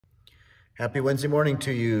Happy Wednesday morning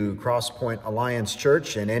to you, Crosspoint Alliance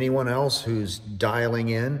Church, and anyone else who's dialing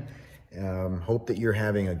in. Hope that you're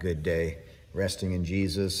having a good day, resting in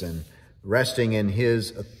Jesus and resting in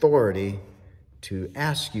His authority to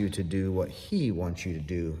ask you to do what He wants you to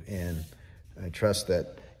do. And I trust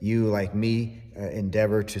that you, like me,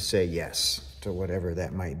 endeavor to say yes to whatever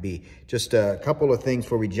that might be. Just a couple of things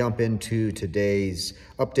before we jump into today's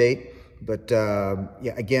update. But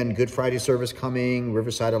yeah, again, Good Friday service coming,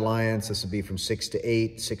 Riverside Alliance. This will be from 6 to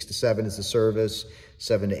 8. 6 to 7 is the service.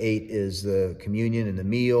 7 to 8 is the communion and the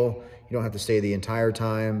meal. You don't have to stay the entire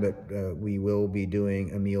time, but we will be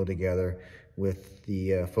doing a meal together with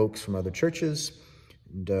the folks from other churches.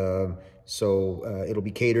 And so it'll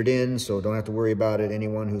be catered in, so don't have to worry about it,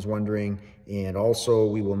 anyone who's wondering. And also,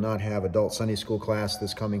 we will not have adult Sunday school class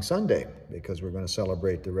this coming Sunday because we're going to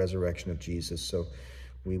celebrate the resurrection of Jesus. So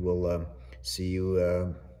we will see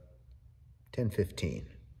you 10:15,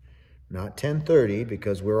 not 10:30,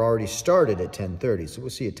 because we're already started at 10:30. So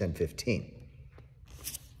we'll see you at 10:15.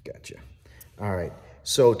 Gotcha. All right.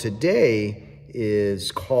 So today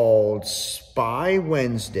is called Spy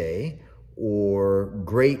Wednesday, or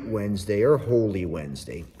Great Wednesday, or Holy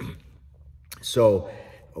Wednesday. So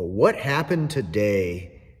what happened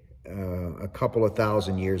today a couple of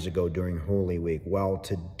thousand years ago during Holy Week? Well,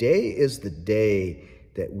 today is the day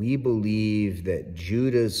that we believe that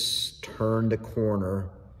Judas turned a corner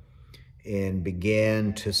and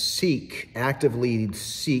began to actively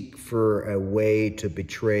seek for a way to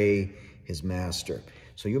betray his master.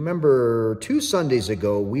 So you remember 2 Sundays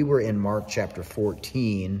ago, we were in Mark chapter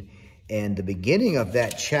 14, and the beginning of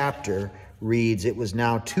that chapter reads, "It was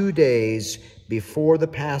now 2 days before the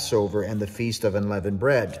Passover and the Feast of Unleavened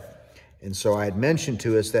Bread." And so I had mentioned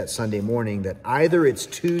to us that Sunday morning that either it's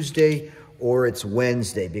Tuesday or it's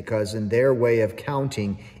Wednesday, because in their way of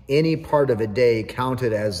counting, any part of a day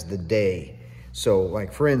counted as the day. So,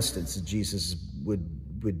 like for instance, Jesus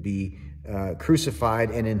would be crucified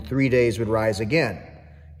and in 3 days would rise again.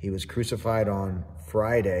 He was crucified on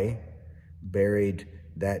Friday, buried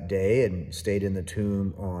that day, and stayed in the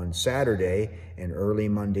tomb on Saturday, and early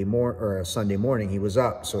Sunday morning he was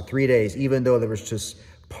up. So 3 days, even though there was just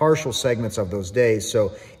partial segments of those days.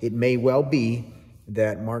 So it may well be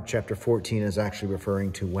that Mark chapter 14 is actually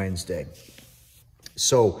referring to Wednesday.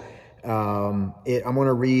 So I'm going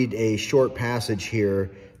to read a short passage here.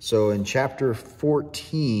 So in chapter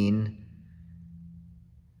 14,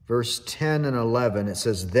 verse 10 and 11, it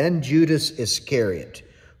says, "Then Judas Iscariot,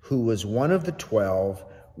 who was one of the 12,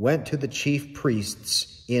 went to the chief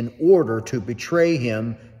priests in order to betray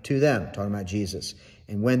him to them," talking about Jesus.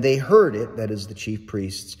 "And when they heard it," that is the chief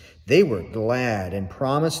priests, "they were glad and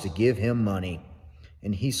promised to give him money.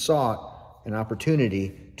 And he sought an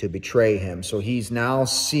opportunity to betray him." So he's now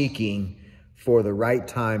seeking for the right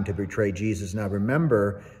time to betray Jesus. Now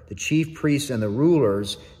remember, the chief priests and the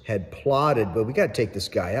rulers had plotted, but we got to take this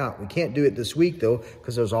guy out. We can't do it this week, though,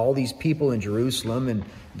 because there's all these people in Jerusalem and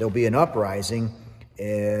there'll be an uprising.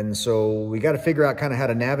 And so we got to figure out kind of how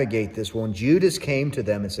to navigate this. Well, when Judas came to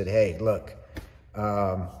them and said, "Hey, look,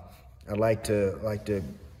 I'd like to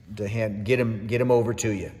get him over to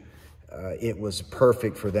you." It was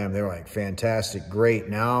perfect for them. They were like, "Fantastic, great.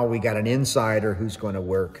 Now we got an insider who's going to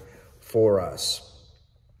work for us."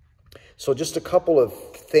 So just a couple of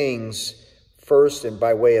things first, and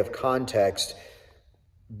by way of context,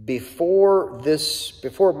 before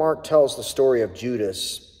Mark tells the story of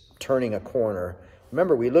Judas turning a corner,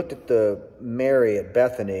 remember we looked at the Mary at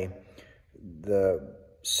Bethany, the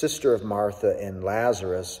sister of Martha and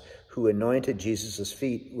Lazarus, who anointed Jesus'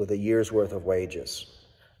 feet with a year's worth of wages.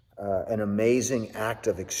 An amazing act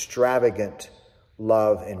of extravagant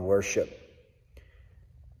love and worship.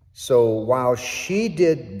 So while she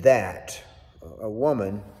did that, a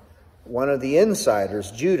woman, one of the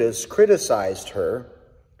insiders, Judas, criticized her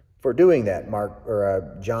for doing that.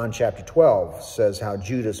 John chapter 12 says how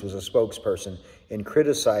Judas was a spokesperson in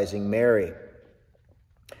criticizing Mary.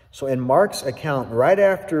 So in Mark's account, right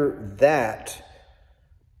after that,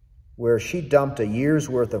 where she dumped a year's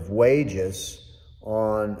worth of wages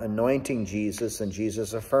on anointing Jesus, and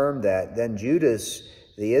Jesus affirmed that, then Judas,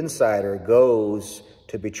 the insider, goes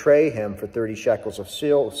to betray him for 30 shekels of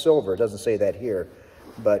silver. It doesn't say that here,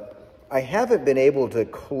 but I haven't been able to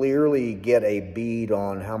clearly get a bead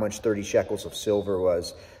on how much 30 shekels of silver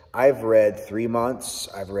was. I've read 3 months,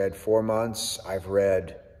 I've read 4 months, I've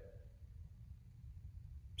read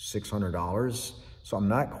 $600, so I'm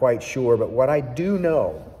not quite sure. But what I do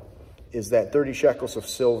know is that 30 shekels of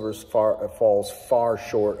silver falls far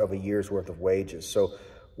short of a year's worth of wages. So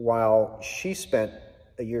while she spent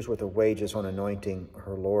a year's worth of wages on anointing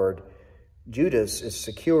her Lord, Judas is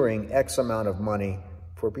securing X amount of money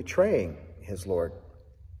for betraying his Lord.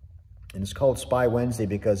 And it's called Spy Wednesday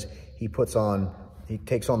because he takes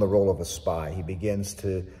on the role of a spy. He begins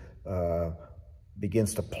to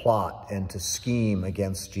plot and to scheme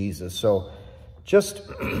against Jesus. So just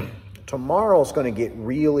tomorrow's going to get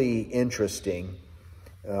really interesting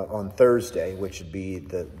on Thursday, which would be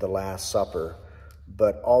the Last Supper.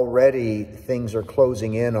 But already things are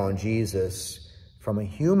closing in on Jesus from a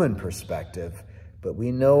human perspective. But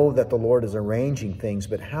we know that the Lord is arranging things.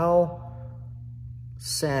 But how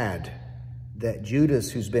sad that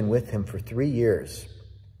Judas, who's been with him for 3 years,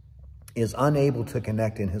 is unable to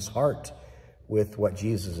connect in his heart with what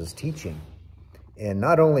Jesus is teaching. And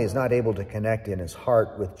not only is not able to connect in his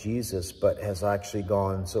heart with Jesus, but has actually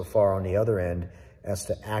gone so far on the other end as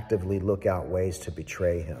to actively look out ways to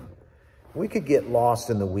betray him. We could get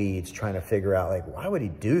lost in the weeds trying to figure out, like, why would he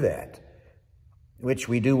do that? Which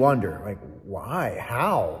we do wonder, like, why?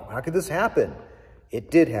 How? How could this happen?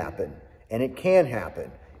 It did happen, and it can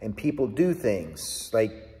happen. And people do things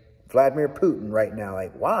like Vladimir Putin right now,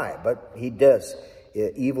 like, why? But he does.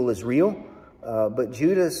 Evil is real. But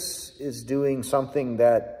Judas is doing something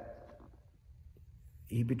that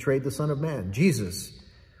he betrayed the Son of Man, Jesus.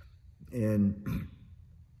 And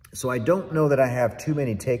so I don't know that I have too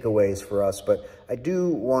many takeaways for us, but I do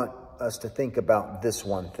want us to think about this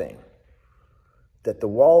one thing, that the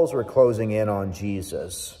walls were closing in on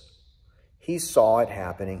Jesus. He saw it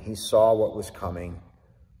happening. He saw what was coming.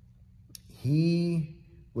 He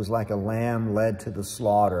was like a lamb led to the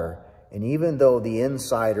slaughter. And even though the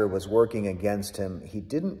insider was working against him, he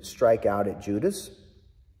didn't strike out at Judas.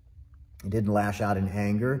 He didn't lash out in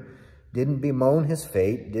anger, didn't bemoan his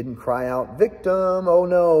fate, didn't cry out, victim, oh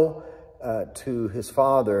no, to his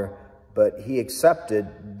father. But he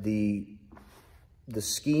accepted the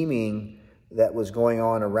scheming that was going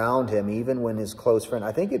on around him, even when his close friend,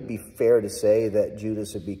 I think it'd be fair to say that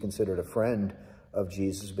Judas would be considered a friend of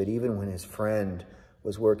Jesus, but even when his friend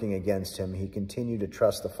was working against him, he continued to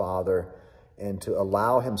trust the Father and to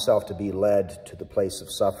allow himself to be led to the place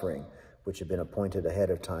of suffering, which had been appointed ahead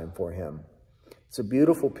of time for him. It's a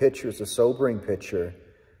beautiful picture. It's a sobering picture,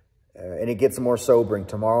 and it gets more sobering.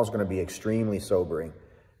 Tomorrow's going to be extremely sobering,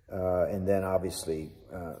 and then obviously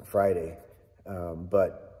Friday.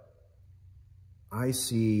 But I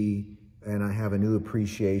see and I have a new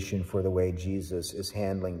appreciation for the way Jesus is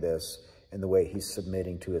handling this and the way he's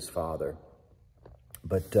submitting to his Father.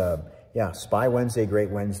 But yeah, Spy Wednesday, Great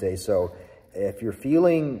Wednesday. So if you're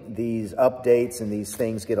feeling these updates and these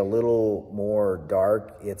things get a little more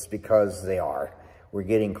dark, it's because they are. We're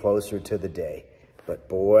getting closer to the day. But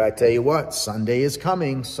boy, I tell you what, Sunday is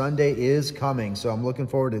coming. Sunday is coming. So I'm looking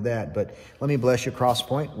forward to that. But let me bless you, Cross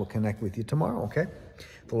Point. We'll connect with you tomorrow, okay?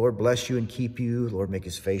 The Lord bless you and keep you. The Lord make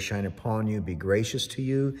his face shine upon you, be gracious to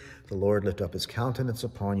you. The Lord lift up his countenance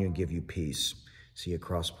upon you and give you peace. See you,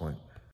 Cross Point.